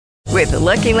With the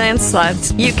Lucky Land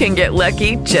Slots, you can get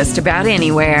lucky just about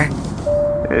anywhere.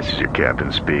 This is your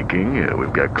captain speaking.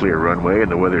 We've got clear runway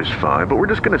and the weather's fine, but we're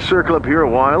just going to circle up here a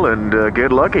while and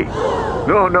get lucky.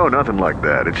 No, nothing like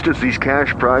that. It's just these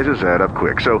cash prizes add up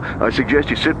quick. So I suggest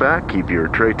you sit back, keep your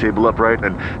tray table upright,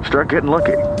 and start getting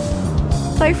lucky.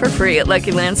 Play for free at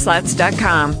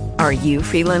LuckyLandSlots.com. Are you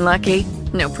feeling lucky?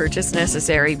 No purchase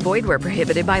necessary. Void where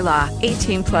prohibited by law.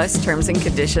 18 plus terms and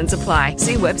conditions apply.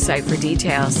 See website for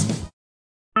details.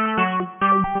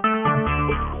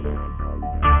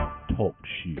 Talk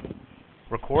show.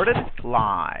 Recorded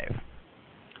live.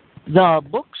 The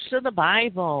books of the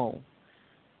Bible.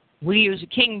 We use a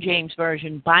King James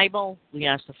Version Bible. We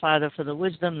ask the Father for the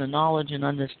wisdom, the knowledge, and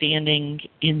understanding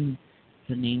in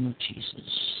the name of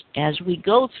Jesus. As we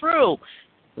go through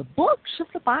the books of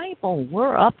the Bible,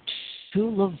 we're up to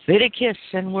Leviticus,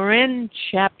 and we're in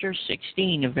chapter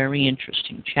 16, a very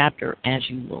interesting chapter, as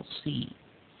you will see.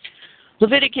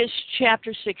 Leviticus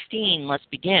chapter 16, let's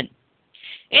begin.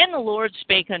 And the Lord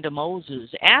spake unto Moses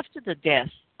after the death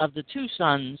of the two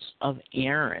sons of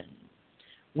Aaron,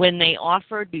 when they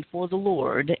offered before the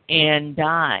Lord and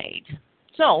died.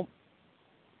 So,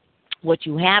 what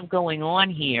you have going on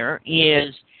here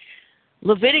is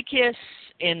Leviticus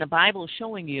in the Bible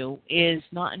showing you is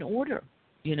not in order.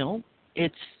 You know,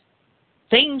 it's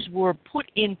things were put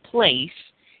in place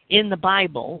in the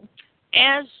Bible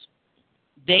as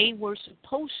they were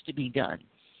supposed to be done.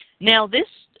 Now,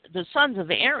 the sons of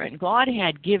Aaron, God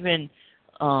had given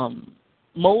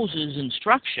Moses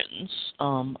instructions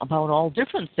about all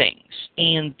different things.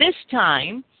 And this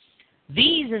time,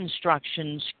 these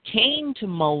instructions came to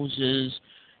Moses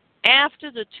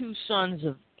after the two sons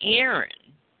of Aaron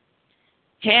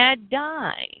had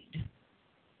died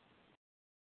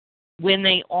when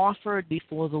they offered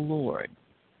before the Lord.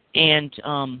 And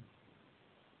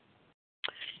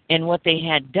what they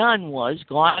had done was,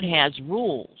 God has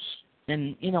rules.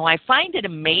 And, you know, I find it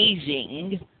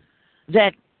amazing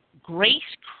that grace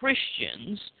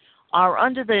Christians are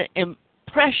under the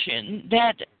impression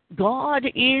that God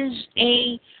is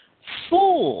a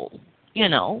fool. You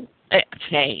know,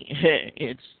 hey,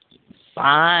 it's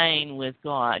fine with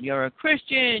God. You're a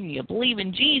Christian, you believe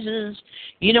in Jesus,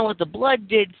 you know what the blood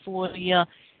did for you,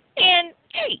 and,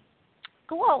 hey,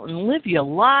 go out and live your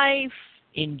life,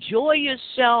 enjoy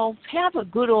yourself, have a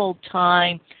good old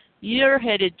time. You're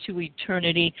headed to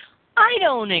eternity. I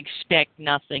don't expect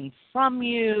nothing from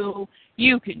you.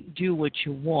 You can do what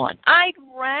you want. I'd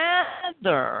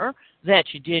rather that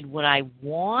you did what I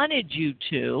wanted you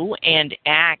to and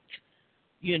act,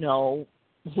 you know,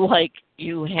 like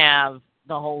you have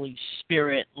the Holy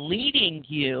Spirit leading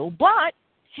you. But,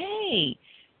 hey,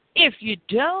 if you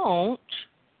don't,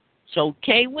 it's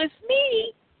okay with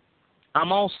me.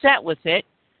 I'm all set with it.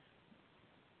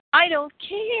 I don't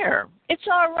care. It's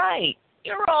all right.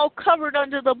 You're all covered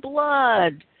under the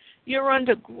blood. You're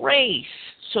under grace.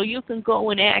 So you can go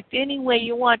and act any way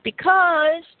you want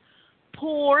because,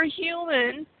 poor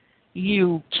human,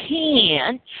 you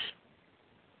can't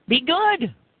be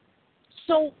good.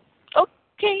 So,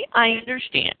 okay, I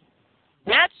understand.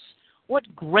 That's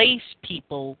what grace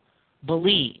people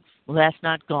believe. Well, that's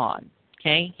not God,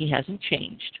 okay? He hasn't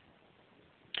changed.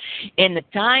 In the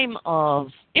time of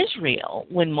Israel,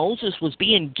 when Moses was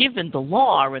being given the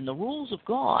law and the rules of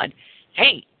God,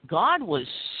 hey, God was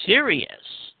serious.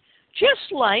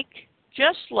 Just like,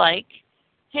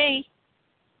 hey,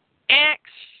 Acts,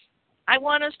 I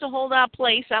want us to hold our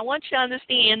place. I want you to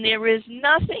understand there is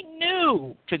nothing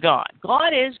new to God.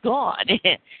 God is God,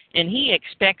 and He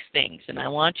expects things. And I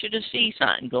want you to see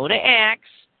something. Go to Acts.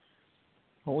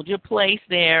 Hold your place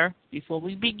there before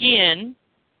we begin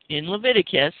in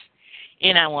Leviticus.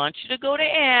 And I want you to go to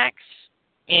Acts.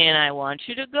 And I want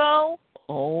you to go.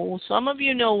 Oh, some of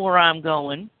you know where I'm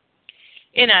going.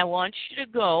 And I want you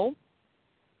to go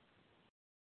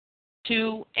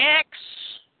to Acts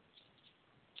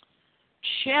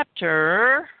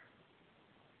chapter,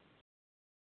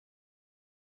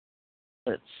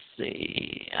 let's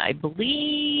see, I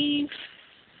believe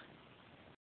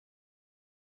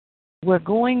we're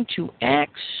going to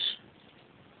Acts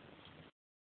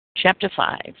chapter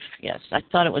 5. Yes, I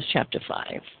thought it was chapter 5.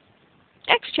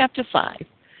 Acts chapter 5.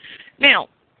 Now,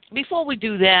 before we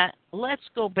do that, let's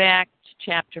go back to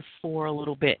chapter 4 a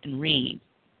little bit and read.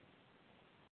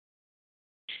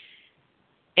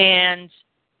 And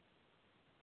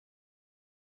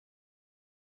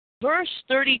verse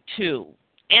 32,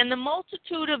 and the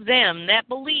multitude of them that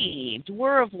believed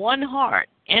were of one heart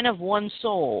and of one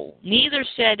soul. Neither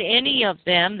said any of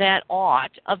them that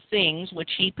aught of things which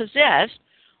he possessed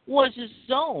was his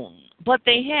own, but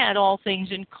they had all things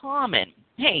in common.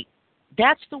 Hey,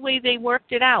 That's the way they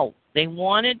worked it out. They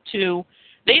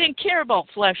didn't care about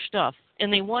flesh stuff,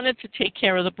 and they wanted to take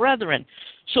care of the brethren.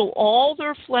 So all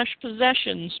their flesh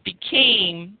possessions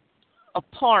became a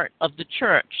part of the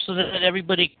church so that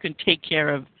everybody could take care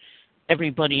of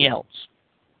everybody else.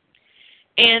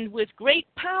 And with great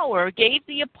power gave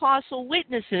the apostle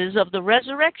witnesses of the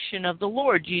resurrection of the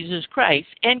Lord Jesus Christ,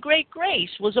 and great grace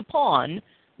was upon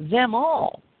them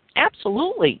all.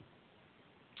 Absolutely.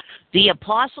 The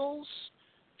apostles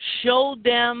showed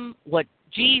them what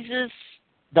Jesus,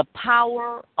 the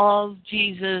power of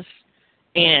Jesus,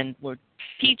 and were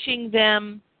teaching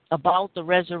them about the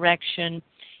resurrection.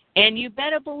 And you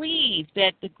better believe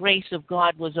that the grace of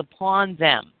God was upon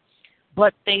them.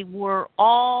 But they were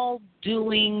all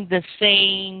doing the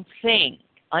same thing.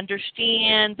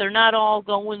 Understand, they're not all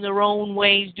going their own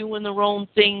ways, doing their own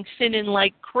thing, sinning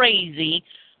like crazy,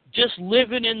 just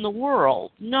living in the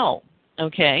world. No,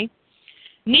 okay?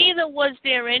 Neither was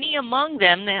there any among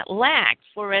them that lacked,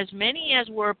 for as many as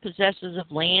were possessors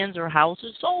of lands or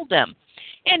houses sold them,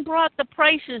 and brought the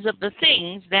prices of the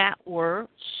things that were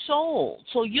sold.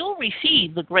 So you'll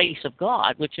receive the grace of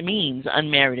God, which means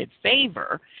unmerited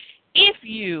favor, if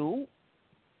you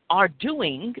are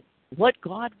doing what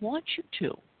God wants you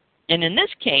to. And in this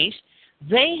case,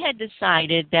 they had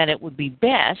decided that it would be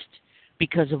best,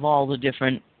 because of all the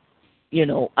different,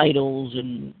 idols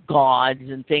and gods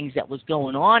and things that was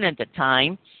going on at the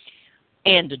time,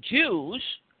 and the Jews,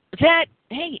 that,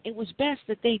 hey, it was best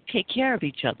that they take care of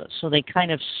each other. So they kind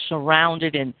of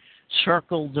surrounded and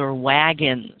circled their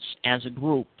wagons as a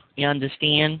group. You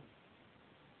understand?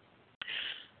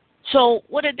 So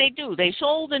what did they do? They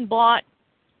sold and bought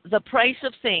the price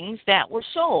of things that were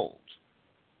sold,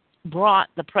 brought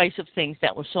the price of things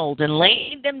that were sold, and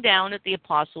laid them down at the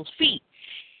apostles' feet.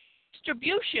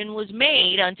 Distribution was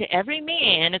made unto every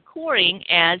man according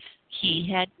as he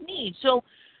had need. So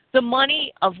the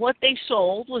money of what they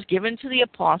sold was given to the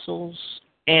apostles,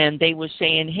 and they were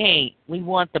saying, hey, we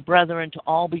want the brethren to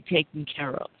all be taken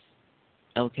care of.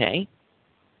 Okay?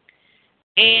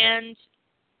 And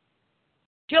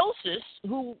Joseph,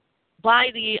 who by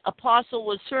the apostle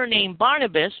was surnamed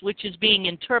Barnabas, which is being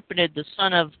interpreted the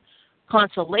son of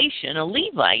consolation, a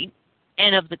Levite,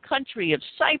 and of the country of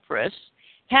Cyprus,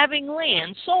 having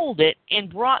land, sold it, and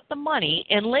brought the money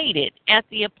and laid it at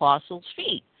the apostles'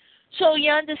 feet. So you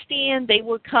understand, they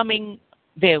were coming,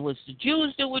 there was the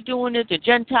Jews that were doing it, the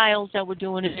Gentiles that were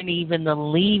doing it, and even the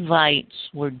Levites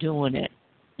were doing it.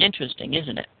 Interesting,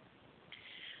 isn't it?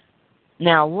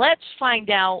 Now let's find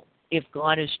out if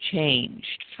God has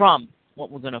changed from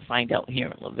what we're going to find out here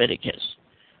in Leviticus.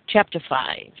 Chapter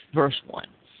 5, verse 1.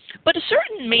 But a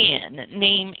certain man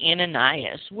named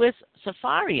Ananias with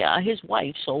Sapphira, his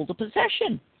wife, sold a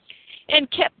possession, and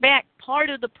kept back part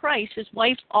of the price, his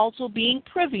wife also being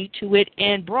privy to it,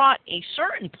 and brought a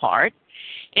certain part,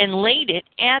 and laid it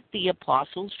at the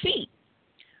apostles' feet.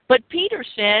 But Peter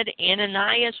said,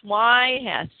 Ananias, why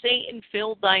hath Satan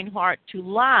filled thine heart to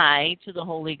lie to the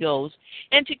Holy Ghost,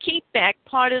 and to keep back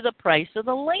part of the price of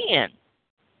the land?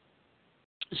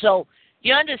 So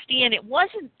you understand, it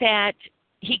wasn't that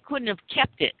he couldn't have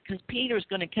kept it, because Peter's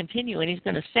going to continue, and he's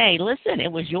going to say, listen,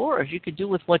 it was yours. You could do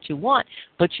with what you want.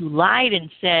 But you lied and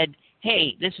said,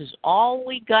 hey, this is all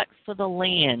we got for the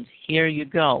land. Here you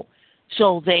go.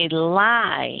 So they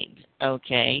lied,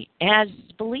 okay, as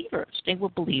believers. They were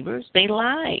believers. They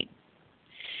lied.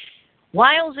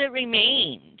 Whiles it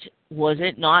remained, was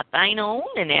it not thine own?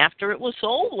 And after it was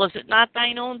sold, was it not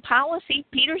thine own policy?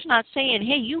 Peter's not saying,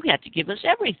 hey, you have to give us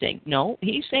everything. No,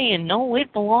 he's saying, no,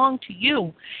 it belonged to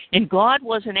you, and God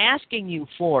wasn't asking you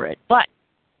for it. But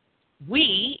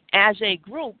we, as a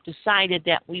group, decided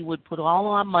that we would put all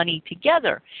our money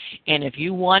together. And if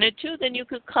you wanted to, then you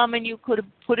could come and you could have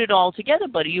put it all together.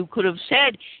 But you could have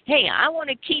said, hey, I want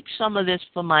to keep some of this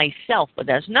for myself. But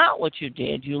that's not what you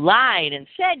did. You lied and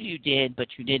said you did, but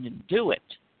you didn't do it.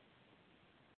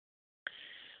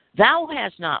 Thou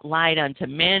hast not lied unto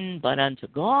men, but unto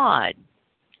God.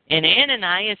 And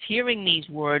Ananias, hearing these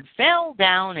words, fell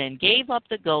down and gave up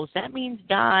the ghost. That means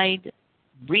died,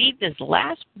 breathed his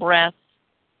last breath,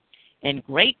 and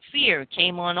great fear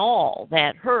came on all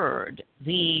that heard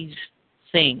these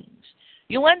things.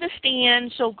 You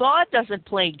understand? So God doesn't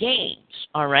play games,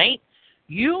 all right?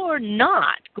 You are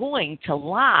not going to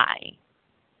lie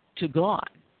to God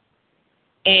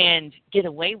and get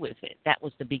away with it. That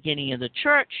was the beginning of the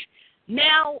church.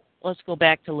 Now, let's go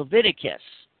back to Leviticus.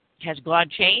 Has God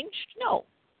changed? No.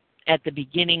 At the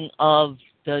beginning of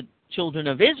the children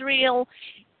of Israel,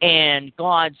 and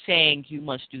God saying you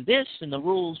must do this, and the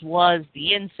rules was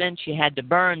the incense, you had to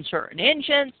burn certain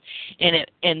incense,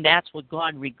 and that's what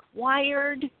God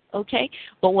required, okay?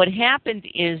 But what happened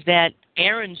is that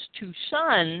Aaron's two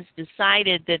sons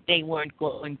decided that they weren't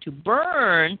going to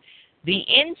burn the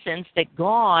incense that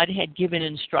God had given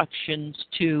instructions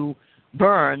to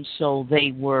burn, so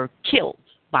they were killed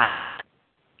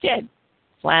dead,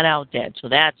 flat out dead. So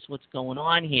that's what's going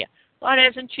on here. God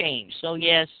hasn't changed. So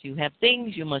yes, you have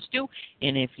things you must do,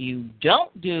 and if you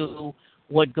don't do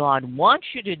what God wants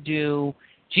you to do,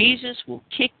 Jesus will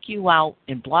kick you out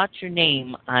and blot your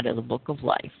name out of the book of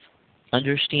life.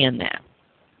 Understand that.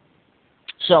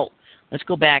 So let's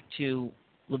go back to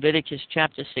Leviticus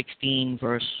chapter 16,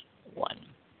 verse 1.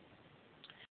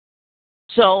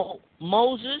 So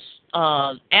Moses,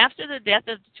 after the death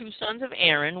of the two sons of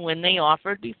Aaron, when they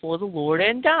offered before the Lord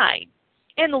and died.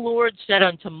 And the Lord said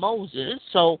unto Moses,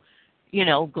 so,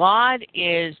 God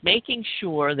is making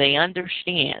sure they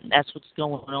understand. That's what's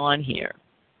going on here.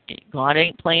 God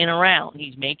ain't playing around.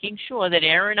 He's making sure that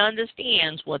Aaron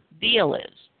understands what the deal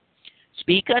is.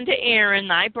 Speak unto Aaron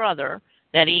thy brother,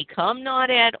 that he come not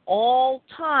at all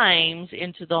times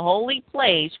into the holy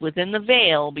place within the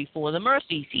veil before the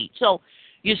mercy seat. So,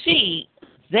 you see,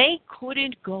 they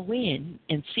couldn't go in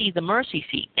and see the mercy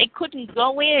seat. They couldn't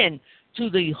go in to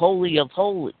the Holy of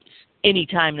Holies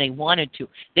anytime they wanted to.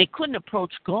 They couldn't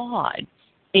approach God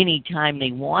anytime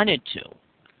they wanted to.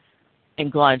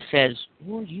 And God says,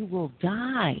 well, you will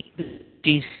die.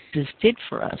 Jesus did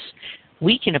for us.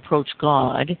 We can approach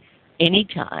God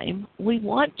anytime we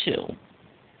want to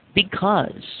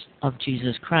because of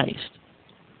Jesus Christ.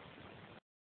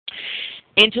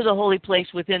 Into the holy place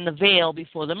within the veil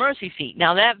before the mercy seat.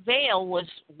 Now that veil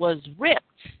was ripped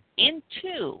in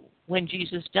two when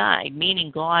Jesus died,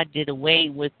 meaning God did away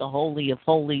with the Holy of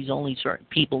Holies. Only certain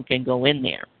people can go in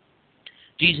there.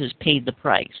 Jesus paid the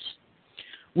price,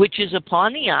 which is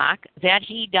upon the ark, that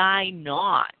he die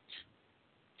not.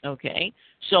 Okay?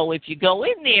 So if you go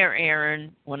in there,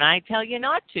 Aaron, when I tell you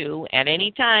not to, at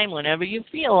any time, whenever you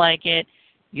feel like it,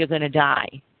 you're going to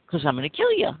die because I'm going to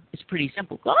kill you. It's pretty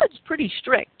simple. God's pretty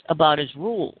strict about his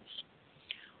rules.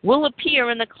 Will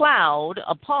appear in the cloud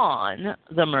upon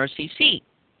the mercy seat.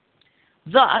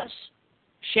 Thus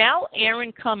shall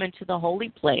Aaron come into the holy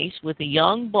place with a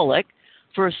young bullock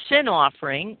for a sin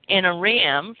offering and a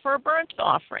ram for a burnt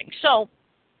offering. So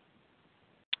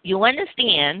you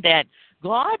understand that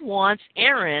God wants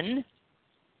Aaron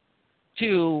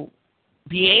to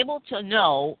be able to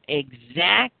know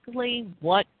exactly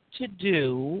what to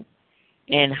do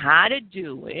and how to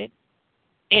do it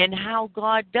and how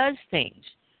God does things.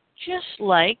 Just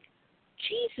like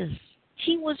Jesus.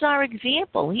 He was our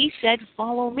example. He said,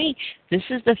 follow me. This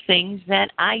is the things that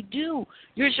I do.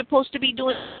 You're supposed to be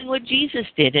doing what Jesus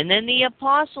did. And then the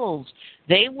apostles,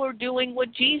 they were doing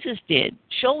what Jesus did,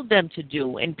 showed them to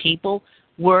do. And people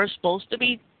were supposed to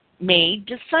be made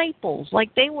disciples,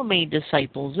 like they were made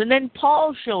disciples. And then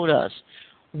Paul showed us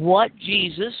what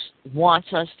Jesus wants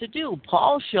us to do.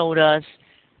 Paul showed us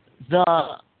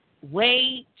the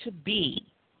way to be.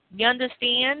 You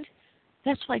understand?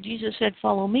 That's why Jesus said,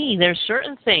 follow me. There's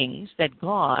certain things that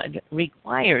God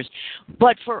requires.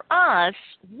 But for us,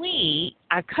 we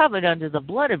are covered under the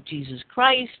blood of Jesus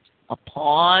Christ.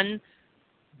 Upon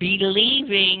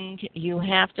believing, you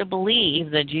have to believe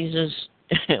that Jesus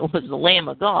was the Lamb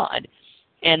of God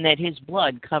and that his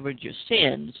blood covered your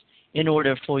sins in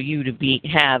order for you to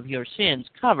have your sins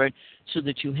covered so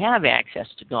that you have access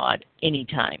to God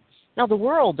anytime. Now, the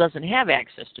world doesn't have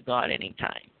access to God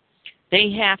anytime.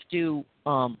 They have to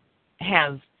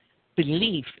have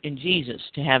belief in Jesus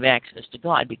to have access to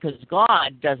God because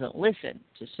God doesn't listen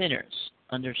to sinners.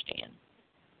 Understand?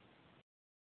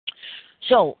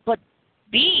 So, but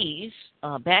these,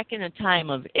 back in the time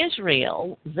of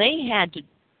Israel, they had to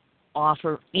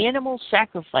offer animal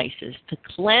sacrifices to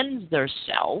cleanse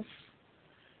themselves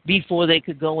before they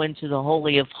could go into the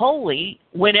Holy of Holies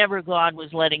whenever God was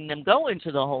letting them go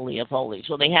into the Holy of Holies.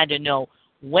 So they had to know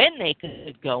when they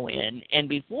could go in, and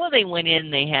before they went in,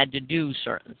 they had to do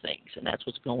certain things, and that's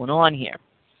what's going on here.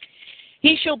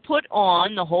 He shall put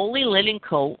on the holy linen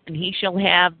coat, and he shall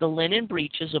have the linen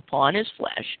breeches upon his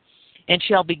flesh, and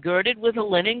shall be girded with a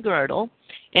linen girdle,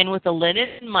 and with a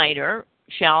linen mitre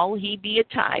shall he be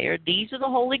attired. These are the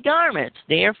holy garments.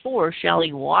 Therefore shall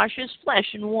he wash his flesh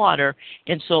in water,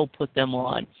 and so put them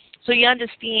on. So you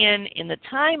understand, in the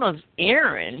time of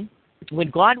Aaron,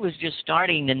 when God was just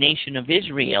starting the nation of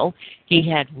Israel, he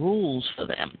had rules for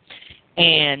them.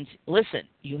 And listen,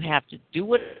 you have to do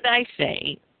what I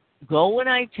say, go when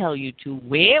I tell you to,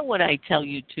 wear what I tell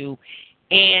you to,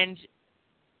 and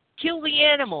kill the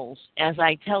animals as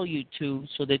I tell you to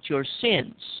so that your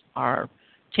sins are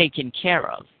taken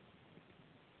care of.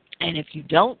 And if you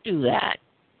don't do that,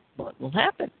 what will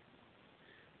happen?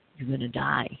 you're going to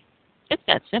die. It's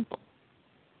that simple.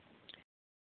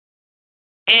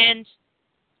 And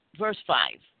verse 5,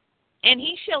 and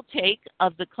he shall take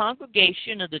of the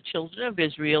congregation of the children of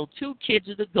Israel 2 kids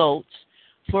of the goats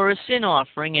for a sin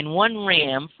offering and 1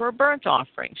 ram for a burnt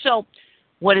offering. So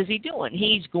what is he doing?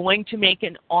 He's going to make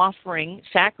an offering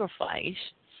sacrifice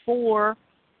for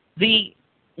the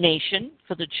nation,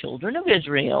 for the children of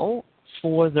Israel,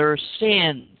 for their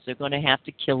sins. They're going to have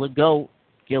to kill a goat,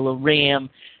 kill a ram,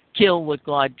 kill what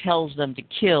God tells them to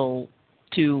kill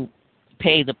to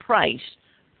pay the price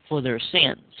for their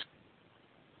sins.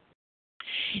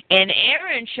 And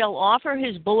Aaron shall offer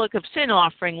his bullock of sin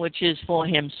offering, which is for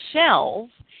himself,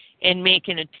 and make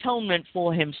an atonement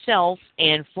for himself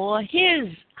and for his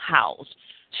house.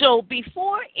 So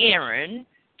before Aaron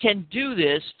can do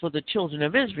this for the children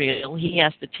of Israel, he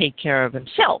has to take care of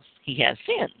himself. He has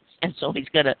sins. And so he's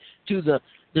got to do the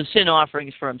sin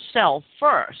offerings for himself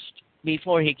first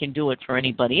before he can do it for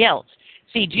anybody else.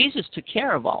 See, Jesus took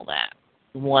care of all that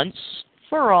once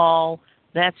for all.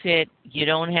 That's it. You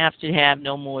don't have to have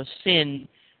no more sin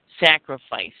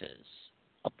sacrifices.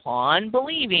 Upon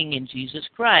believing in Jesus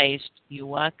Christ,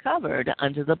 you are covered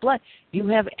under the blood. You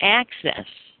have access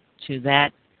to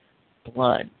that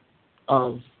blood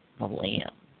of the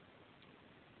Lamb.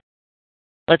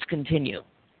 Let's continue.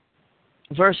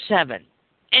 Verse 7,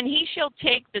 and he shall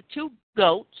take the 2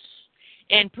 goats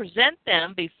and present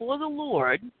them before the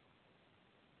Lord.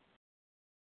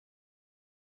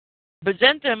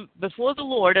 Present them before the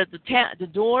Lord at the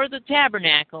door of the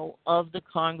tabernacle of the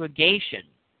congregation.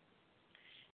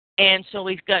 And so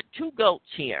we've got 2 goats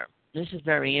here. This is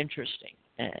very interesting,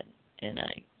 and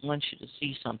I want you to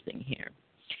see something here.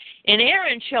 And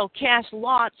Aaron shall cast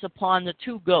lots upon the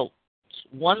 2 goats,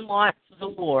 1 lot for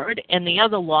the Lord and the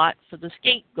other lot for the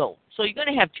scapegoat. So you're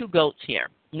going to have 2 goats here.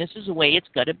 And this is the way it's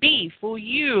got to be for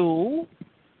you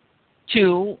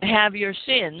to have your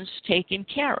sins taken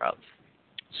care of.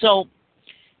 So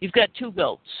you've got 2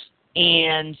 goats,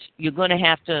 and you're going to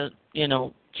have to,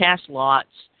 cast lots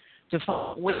to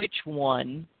find which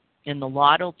one, and the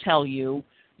lot will tell you,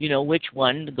 which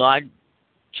one God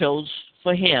chose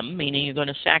for him, meaning you're going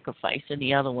to sacrifice, and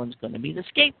the other one's going to be the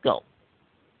scapegoat.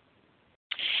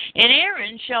 And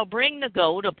Aaron shall bring the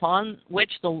goat upon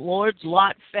which the Lord's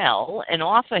lot fell and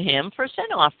offer him for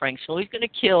sin offering. So he's going to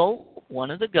kill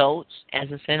one of the goats as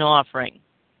a sin offering.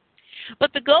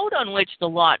 But the goat on which the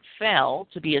lot fell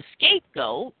to be a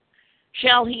scapegoat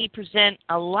shall he present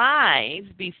alive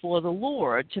before the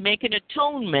Lord to make an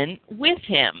atonement with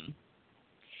him.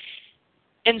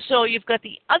 And so you've got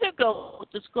the other goat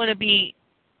that's going to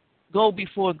go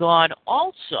before God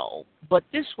also, but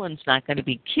this one's not going to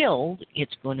be killed,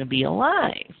 it's going to be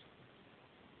alive.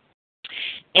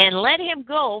 And let him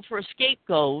go for a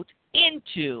scapegoat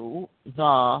into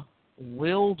the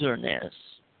wilderness.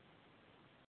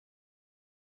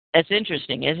 That's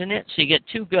interesting, isn't it? So you get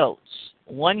 2 goats.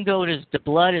 One goat is the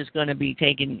blood is going to be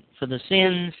taken for the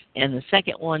sins, and the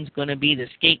second one's going to be the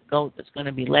scapegoat that's going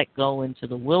to be let go into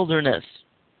the wilderness.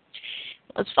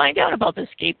 Let's find out about the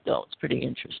scapegoat. It's pretty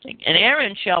interesting. And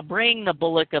Aaron shall bring the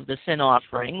bullock of the sin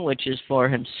offering, which is for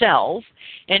himself,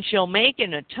 and shall make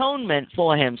an atonement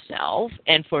for himself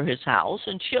and for his house,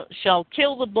 and shall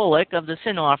kill the bullock of the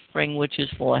sin offering, which is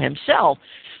for himself.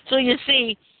 So you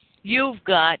see, you've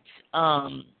got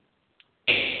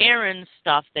Aaron's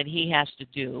stuff that he has to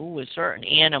do with certain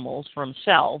animals for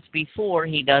himself before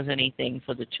he does anything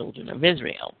for the children of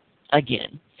Israel.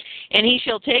 Again. And he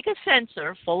shall take a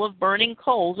censer full of burning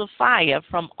coals of fire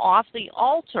from off the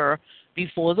altar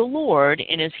before the Lord,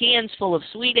 and his hands full of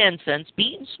sweet incense,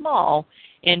 beaten small,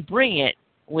 and bring it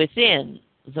within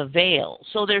the veil.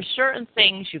 So there's certain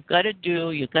things you've got to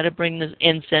do. You've got to bring the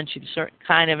incense, a certain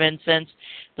kind of incense,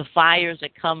 the fires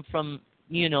that come from,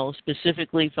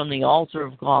 specifically from the altar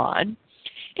of God.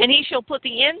 And he shall put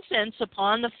the incense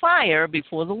upon the fire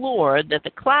before the Lord, that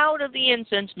the cloud of the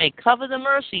incense may cover the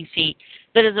mercy seat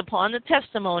that is upon the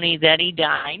testimony, that he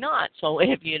die not. So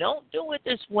if you don't do it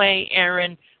this way,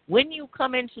 Aaron, when you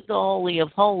come into the Holy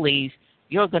of Holies,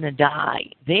 you're going to die.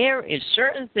 There is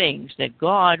certain things that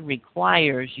God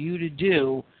requires you to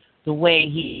do the way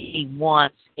he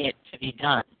wants it to be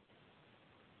done.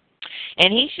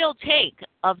 And he shall take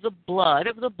of the blood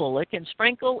of the bullock and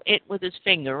sprinkle it with his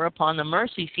finger upon the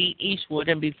mercy seat eastward,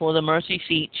 and before the mercy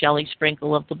seat shall he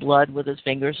sprinkle of the blood with his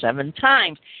finger 7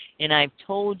 times. And I've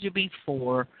told you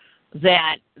before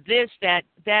that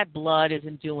that blood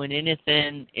isn't doing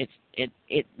anything.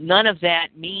 None of that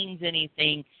means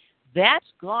anything. That's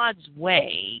God's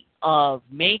way of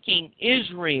making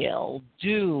Israel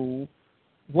do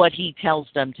what he tells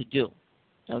them to do.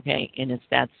 Okay? And it's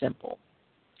that simple.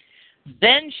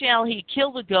 Then shall he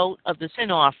kill the goat of the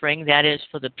sin offering, that is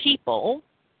for the people.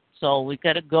 So we've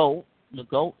got a goat. The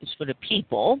goat is for the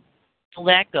people. Kill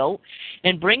that goat,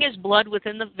 and bring his blood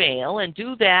within the veil, and do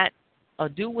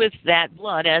with that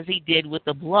blood as he did with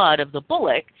the blood of the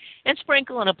bullock, and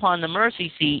sprinkle it upon the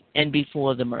mercy seat and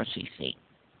before the mercy seat.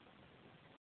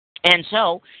 And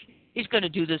so he's going to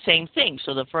do the same thing.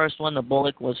 So the first one, the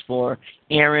bullock, was for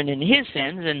Aaron and his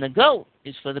sins, and the goat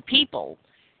is for the people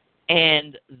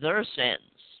and their sins.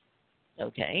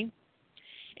 Okay?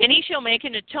 And he shall make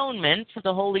an atonement for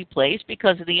the holy place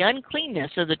because of the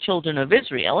uncleanness of the children of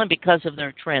Israel and because of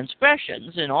their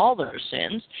transgressions and all their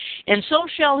sins. And so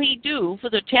shall he do for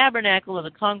the tabernacle of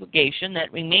the congregation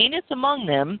that remaineth among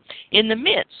them in the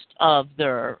midst of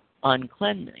their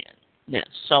uncleanness.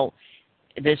 So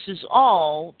this is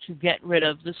all to get rid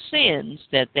of the sins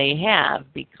that they have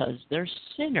because they're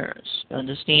sinners. You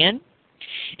understand?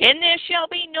 And there shall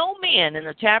be no man in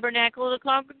the tabernacle of the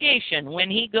congregation when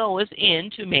he goeth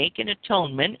in to make an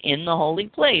atonement in the holy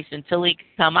place until he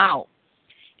come out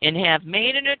and have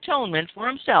made an atonement for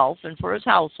himself and for his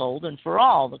household and for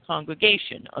all the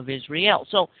congregation of Israel.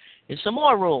 So there's some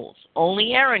more rules.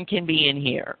 Only Aaron can be in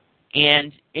here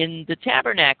and in the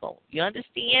tabernacle. You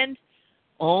understand?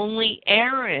 Only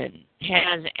Aaron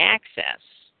has access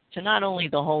to not only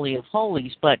the Holy of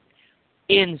Holies, but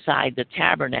inside the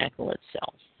tabernacle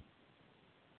itself.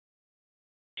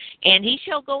 And he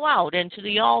shall go out into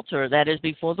the altar that is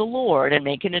before the Lord and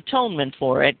make an atonement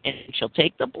for it, and shall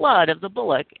take the blood of the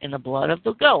bullock and the blood of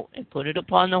the goat and put it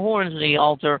upon the horns of the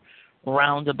altar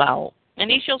round about.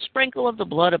 And he shall sprinkle of the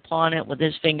blood upon it with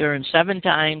his finger 7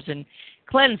 times and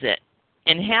cleanse it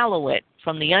and hallow it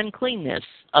from the uncleanness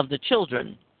of the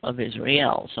children of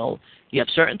Israel. So you have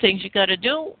certain things you got to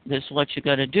do. This is what you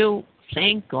got to do.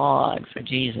 Thank God for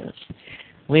Jesus.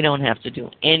 We don't have to do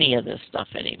any of this stuff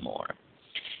anymore.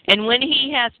 And when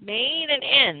he hath made an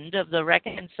end of the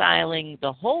reconciling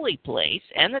the holy place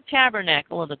and the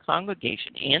tabernacle of the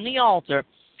congregation and the altar,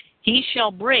 he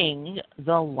shall bring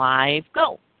the live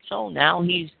goat. So now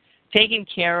he's taking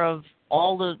care of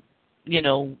all the,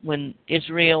 when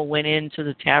Israel went into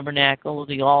the tabernacle or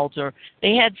the altar,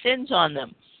 they had sins on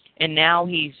them. And now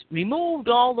he's removed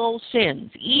all those sins,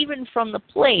 even from the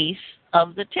place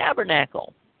of the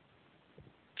tabernacle.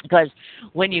 Because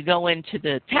when you go into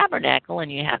the tabernacle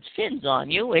and you have sins on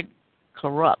you, it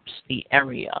corrupts the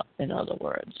area, in other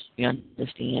words. You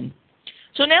understand?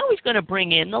 So now he's going to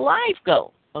bring in the live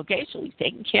goat. Okay, so he's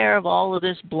taking care of all of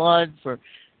this blood for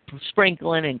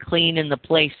sprinkling and cleaning the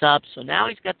place up. So now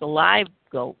he's got the live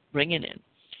goat bringing in.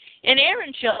 And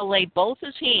Aaron shall lay both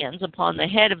his hands upon the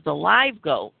head of the live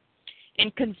goat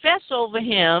and confess over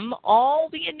him all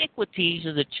the iniquities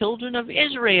of the children of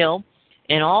Israel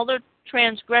and all their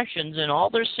transgressions and all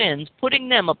their sins, putting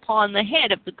them upon the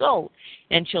head of the goat,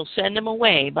 and shall send him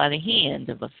away by the hand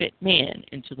of a fit man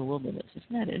into the wilderness.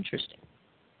 Isn't that interesting?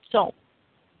 So,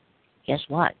 guess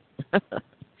what?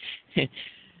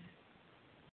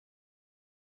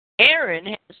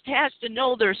 Aaron has to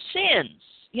know their sins.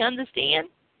 You understand?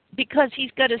 Because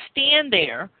he's got to stand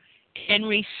there and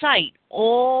recite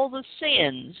all the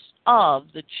sins of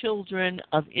the children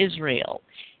of Israel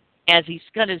as he's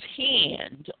got his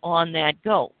hand on that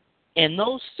goat. And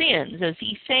those sins, as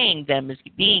he's saying them, is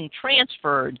being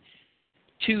transferred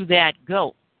to that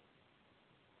goat.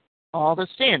 All the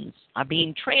sins are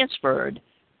being transferred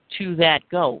to that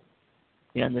goat.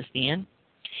 You understand?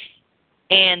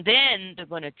 And then they're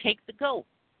going to take the goat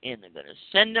and they're going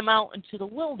to send him out into the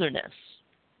wilderness.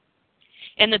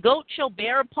 And the goat shall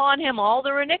bear upon him all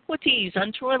their iniquities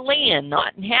unto a land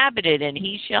not inhabited, and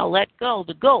he shall let go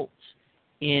the goats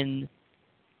in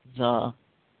the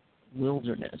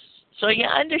wilderness. So you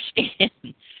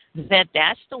understand that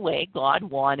that's the way God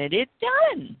wanted it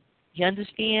done. You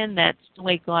understand? That's the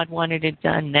way God wanted it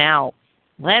done. Now,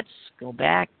 let's go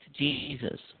back to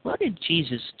Jesus. What did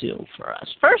Jesus do for us?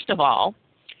 First of all,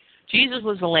 Jesus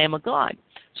was the Lamb of God.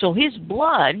 So his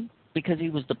blood, because he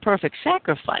was the perfect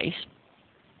sacrifice,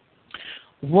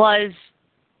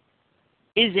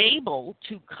 is able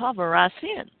to cover our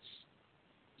sins.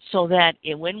 So that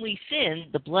when we sin,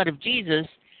 the blood of Jesus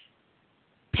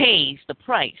pays the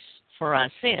price for our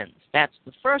sins. That's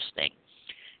the first thing.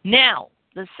 Now,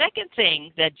 the second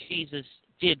thing that Jesus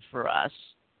did for us,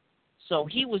 so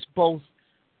he was both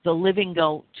the living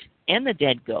goat and the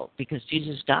dead goat, because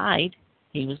Jesus died,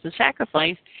 he was the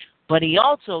sacrifice, but he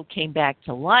also came back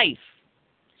to life.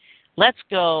 Let's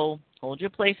go, hold your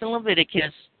place in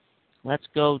Leviticus, let's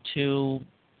go to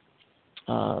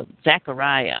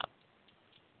Zechariah.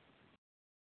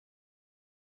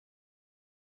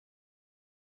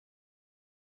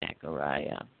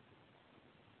 Zechariah.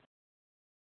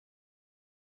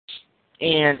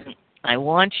 And I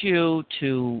want you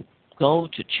to go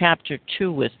to chapter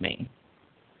 2 with me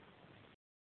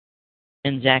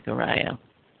in Zechariah.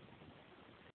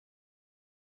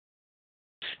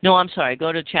 No, I'm sorry.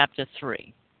 Go to chapter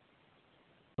 3.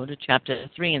 Go to chapter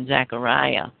 3 in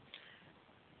Zechariah.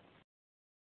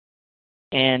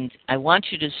 And I want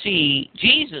you to see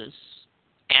Jesus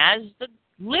as the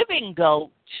living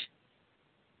goat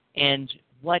and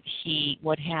what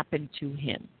happened to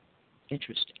him.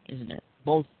 Interesting, isn't it?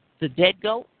 Both the dead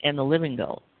goat and the living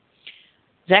goat.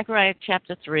 Zechariah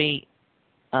chapter 3,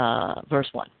 verse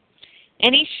 1.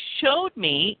 And he showed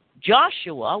me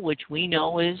Joshua, which we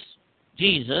know is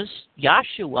Jesus,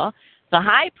 Yahshua, the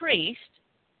high priest,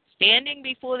 standing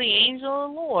before the angel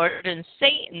of the Lord, and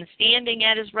Satan standing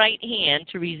at his right hand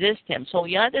to resist him. So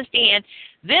you understand,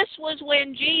 this was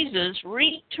when Jesus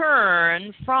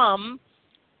returned from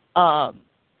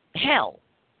hell.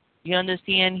 You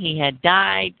understand? He had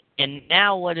died, and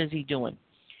now what is he doing?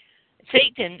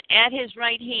 Satan at his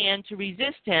right hand to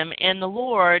resist him, and the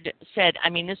Lord said,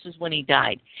 this is when he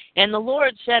died, and the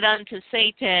Lord said unto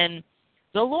Satan,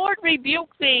 the Lord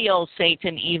rebuke thee, O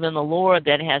Satan, even the Lord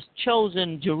that has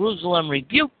chosen Jerusalem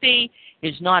rebuke thee.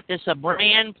 Is not this a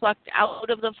brand plucked out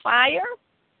of the fire?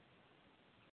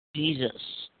 Jesus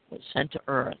was sent to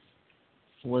earth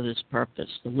for this purpose,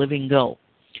 the living goat.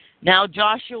 Now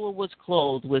Joshua was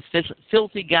clothed with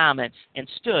filthy garments and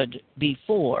stood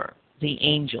before the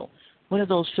angel. What are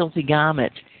those filthy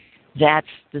garments? That's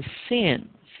the sins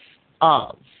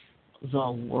of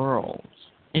the world.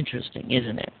 Interesting,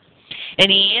 isn't it?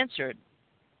 And he answered,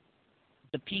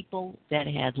 the people that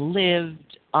had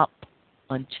lived up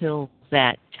until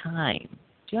that time.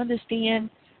 Do you understand?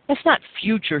 That's not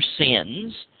future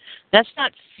sins. That's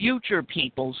not future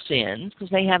people's sins, because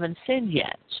they haven't sinned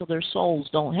yet, so their souls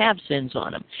don't have sins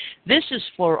on them. This is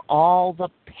for all the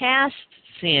past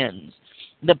sins,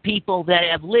 the people that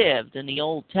have lived in the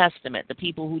Old Testament, the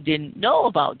people who didn't know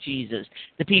about Jesus,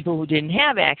 the people who didn't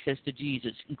have access to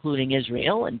Jesus, including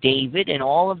Israel and David and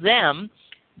all of them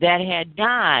that had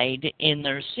died in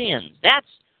their sins. That's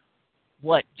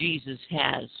what Jesus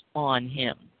has on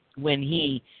him when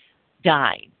he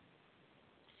died.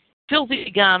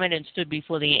 Filthy garment, and stood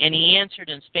before and he answered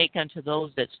and spake unto those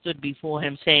that stood before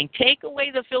him, saying, take away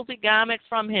the filthy garment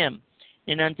from him.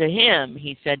 And unto him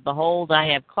he said, behold, I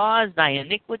have caused thy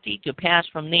iniquity to pass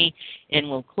from thee, and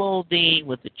will clothe thee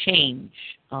with the change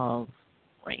of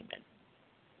raiment.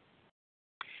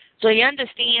 So you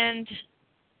understand,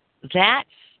 that's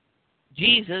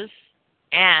Jesus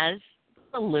as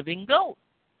the living goat,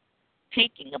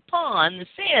 taking upon the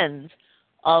sins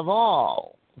of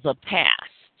all the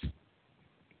past,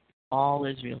 all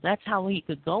Israel. That's how he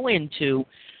could go into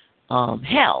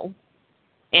hell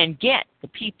and get the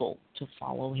people to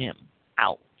follow him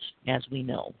out, as we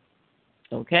know.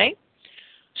 Okay?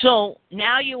 So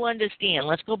now you understand.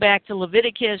 Let's go back to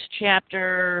Leviticus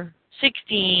chapter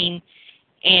 16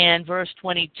 and verse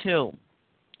 22.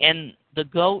 And the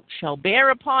goat shall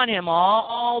bear upon him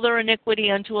all their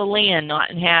iniquity unto a land not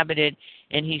inhabited,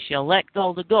 and he shall let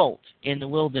go the goat in the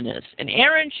wilderness. And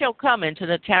Aaron shall come into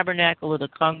the tabernacle of the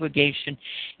congregation,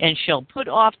 and shall put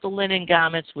off the linen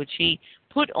garments which he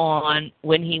put on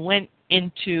when he went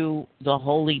into the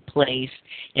holy place,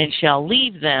 and shall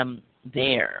leave them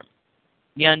there.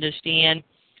 You understand?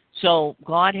 So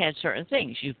God had certain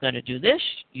things. You've got to do this.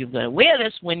 You've got to wear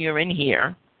this when you're in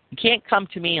here. You can't come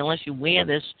to me unless you wear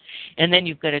this. And then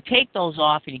you've got to take those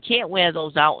off, and you can't wear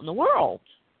those out in the world.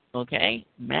 Okay?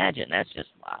 Imagine. That's just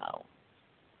wow.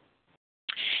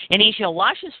 And he shall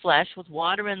wash his flesh with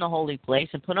water in the holy place,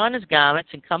 and put on his garments,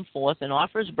 and come forth, and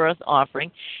offer his burnt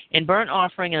offering, and burnt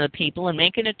offering of the people, and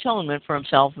make an atonement for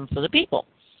himself and for the people.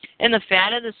 And the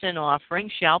fat of the sin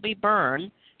offering shall he burn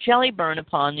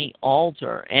upon the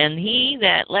altar. And he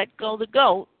that let go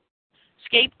the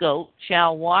scapegoat,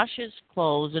 shall wash his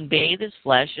clothes, and bathe his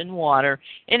flesh in water,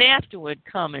 and afterward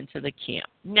come into the camp.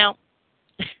 Now,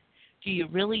 do you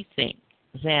really think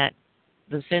that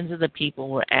the sins of the people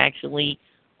were actually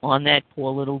on that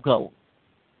poor little goat,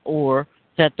 or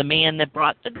that the man that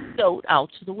brought the goat out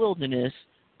to the wilderness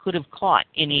could have caught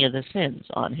any of the sins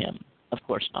on him? Of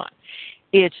course not.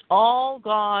 It's all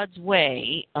God's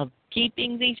way of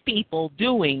keeping these people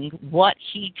doing what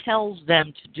he tells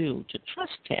them to do, to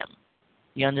trust him.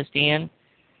 You understand?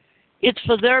 It's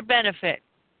for their benefit,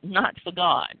 not for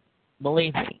God.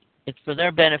 Believe me. It's for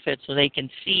their benefit, so they can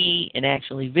see and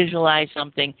actually visualize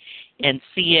something and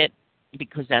see it,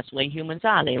 because that's the way humans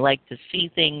are. They like to see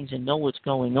things and know what's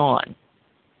going on.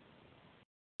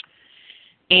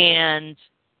 And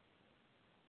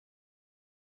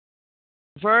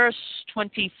verse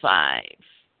 25.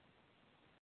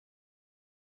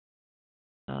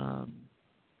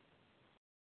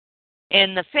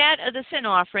 And the fat of the sin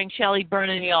offering shall he burn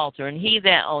in the altar. And he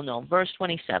that, verse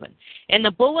 27. And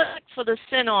the bullock for the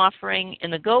sin offering,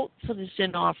 and the goat for the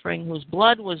sin offering, whose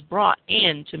blood was brought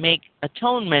in to make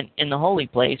atonement in the holy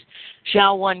place,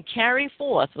 shall one carry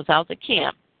forth without the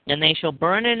camp. And they shall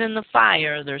burn it in the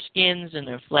fire, their skins and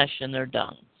their flesh and their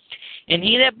dung. And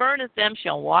he that burneth them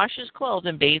shall wash his clothes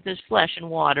and bathe his flesh in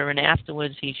water, and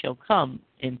afterwards he shall come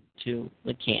into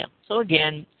the camp. So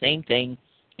again, same thing.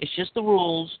 It's just the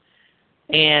rules.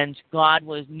 And God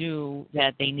knew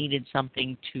that they needed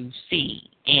something to see.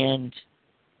 And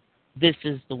this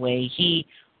is the way he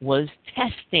was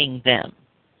testing them.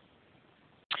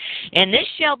 And this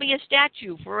shall be a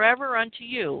statute forever unto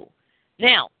you.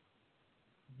 Now,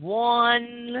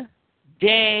 1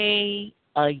 day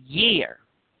a year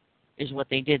is what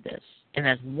they did this. And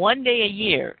that's 1 day a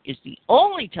year is the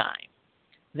only time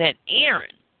that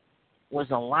Aaron was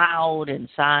allowed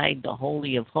inside the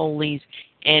Holy of Holies,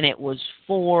 and it was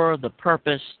for the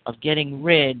purpose of getting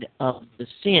rid of the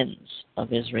sins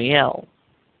of Israel.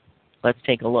 Let's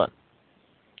take a look.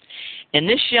 And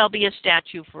this shall be a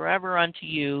statute forever unto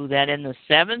you, that in the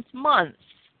 7th month,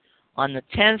 on the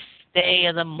 10th day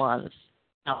of the month,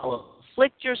 I will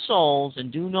afflict your souls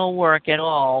and do no work at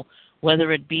all,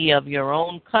 whether it be of your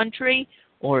own country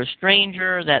or a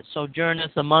stranger that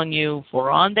sojourneth among you. For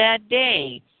on that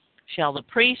day shall the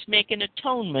priest make an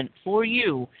atonement for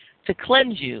you to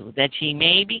cleanse you, that ye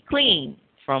may be clean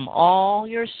from all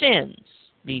your sins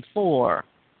before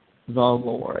the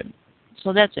Lord.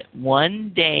 So that's it.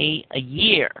 1 day a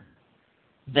year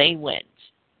they went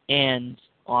and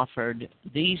offered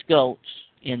these goats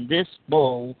and this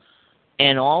bull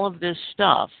and all of this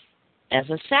stuff as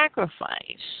a sacrifice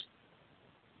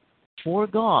for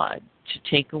God to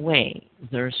take away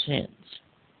their sins.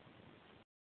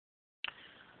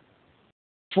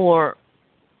 For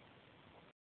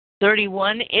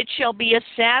 31, it shall be a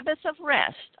Sabbath of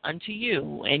rest unto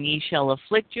you, and ye shall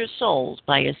afflict your souls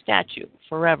by a statute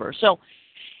forever. So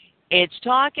it's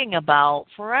talking about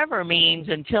forever means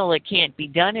until it can't be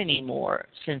done anymore,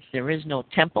 since there is no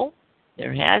temple.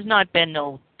 There has not been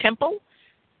no temple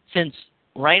since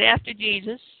right after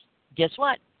Jesus. Guess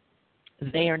what?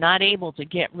 They are not able to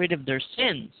get rid of their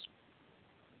sins.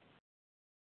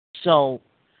 So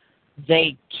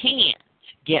they can't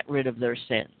get rid of their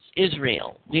sins.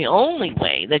 Israel, the only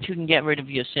way that you can get rid of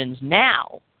your sins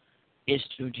now is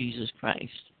through Jesus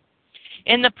Christ.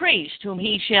 And the priest whom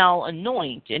he shall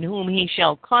anoint and whom he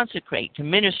shall consecrate to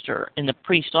minister in the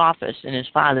priest's office in his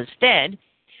father's stead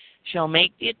shall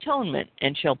make the atonement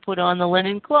and shall put on the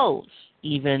linen clothes,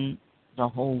 even the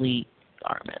holy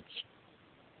garments.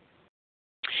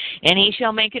 And he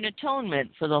shall make an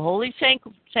atonement for the holy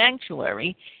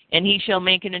sanctuary, and he shall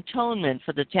make an atonement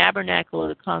for the tabernacle of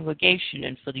the congregation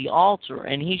and for the altar,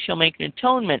 and he shall make an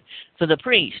atonement for the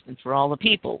priest and for all the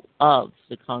people of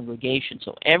the congregation.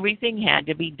 So everything had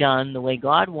to be done the way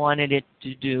God wanted it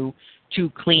to do to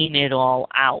clean it all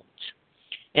out.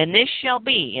 And this shall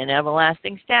be an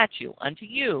everlasting statute unto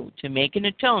you to make an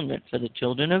atonement for the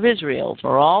children of Israel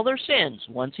for all their sins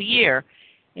once a year.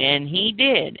 And he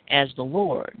did as the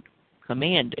Lord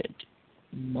commanded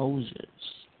Moses.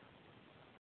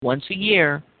 Once a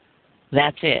year,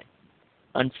 that's it.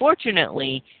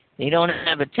 Unfortunately, they don't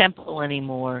have a temple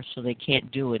anymore, so they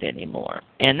can't do it anymore.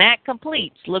 And that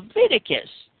completes Leviticus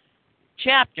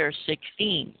chapter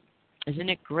 16. Isn't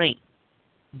it great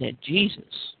that Jesus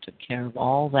took care of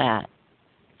all that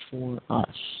for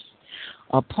us?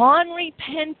 Upon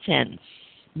repentance,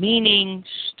 meaning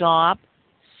stop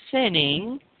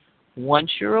sinning,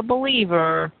 once you're a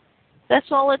believer, that's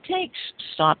all it takes.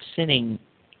 Stop sinning,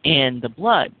 and the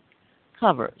blood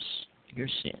covers your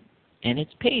sin, and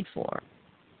it's paid for.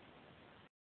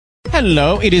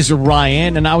 Hello, it is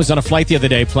Ryan, and I was on a flight the other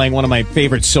day playing one of my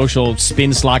favorite social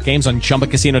spin slot games on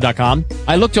ChumbaCasino.com.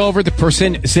 I looked over the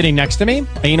person sitting next to me,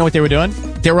 and you know what they were doing?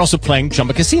 They were also playing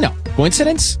Chumba Casino.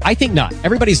 Coincidence? I think not.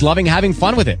 Everybody's loving having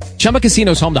fun with it. Chumba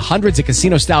Casino is home to hundreds of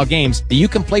casino-style games that you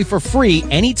can play for free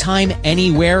anytime,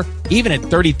 anywhere, even at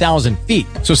 30,000 feet.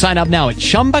 So sign up now at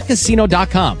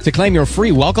ChumbaCasino.com to claim your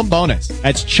free welcome bonus.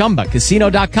 That's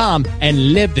ChumbaCasino.com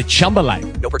and live the Chumba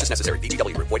life. No purchase necessary.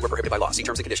 VGW. Void where prohibited by law. See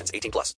terms and conditions. 18+.